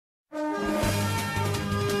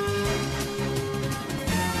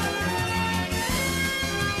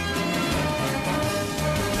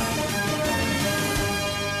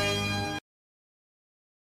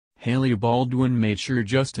Hailey Baldwin made sure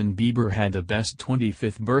Justin Bieber had the best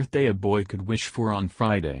 25th birthday a boy could wish for on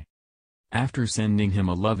Friday. After sending him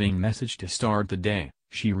a loving message to start the day,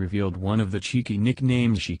 she revealed one of the cheeky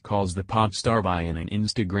nicknames she calls the pop star by in an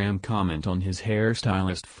Instagram comment on his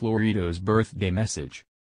hairstylist Florido's birthday message.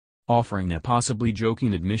 Offering a possibly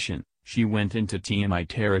joking admission, she went into TMI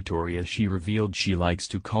territory as she revealed she likes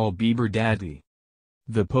to call Bieber Daddy.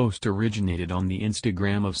 The post originated on the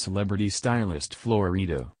Instagram of celebrity stylist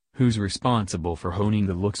Florido, who's responsible for honing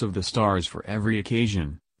the looks of the stars for every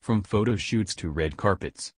occasion, from photo shoots to red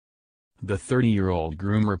carpets. The 30-year-old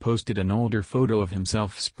groomer posted an older photo of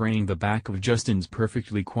himself spraying the back of Justin's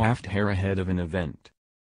perfectly coiffed hair ahead of an event.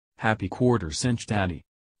 "Happy quarter-cinch daddy,"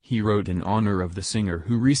 he wrote in honor of the singer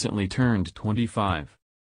who recently turned 25.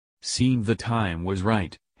 Seeing the time was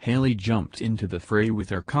right, Hailey jumped into the fray with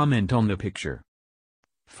her comment on the picture.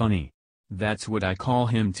 "Funny. That's what I call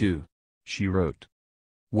him too," she wrote.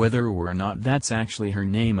 Whether or not that's actually her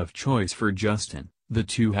name of choice for Justin, the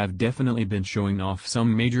two have definitely been showing off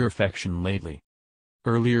some major affection lately.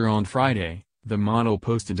 Earlier on Friday, the model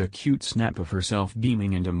posted a cute snap of herself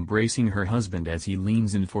beaming and embracing her husband as he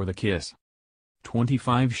leans in for the kiss.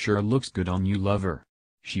 "25 sure looks good on you, lover,"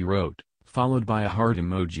 she wrote, followed by a heart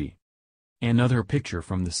emoji. Another picture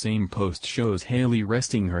from the same post shows Hailey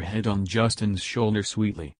resting her head on Justin's shoulder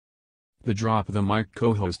sweetly. The Drop the Mic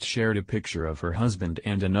co-host shared a picture of her husband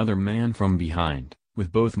and another man from behind,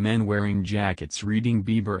 with both men wearing jackets reading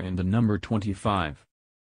Bieber and the number 25.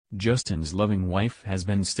 Justin's loving wife has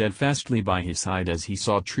been steadfastly by his side as he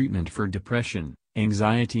sought treatment for depression,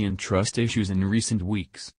 anxiety and trust issues in recent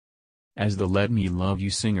weeks. As the Let Me Love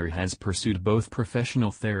You singer has pursued both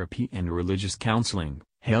professional therapy and religious counseling,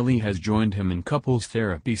 Hailey has joined him in couples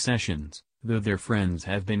therapy sessions, though their friends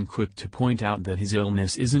have been quick to point out that his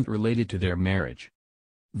illness isn't related to their marriage.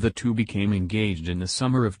 The two became engaged in the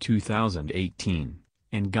summer of 2018,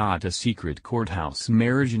 and got a secret courthouse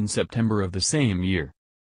marriage in September of the same year.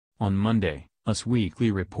 On Monday, Us Weekly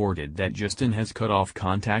reported that Justin has cut off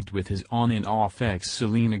contact with his on and off ex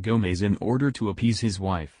Selena Gomez in order to appease his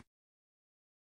wife.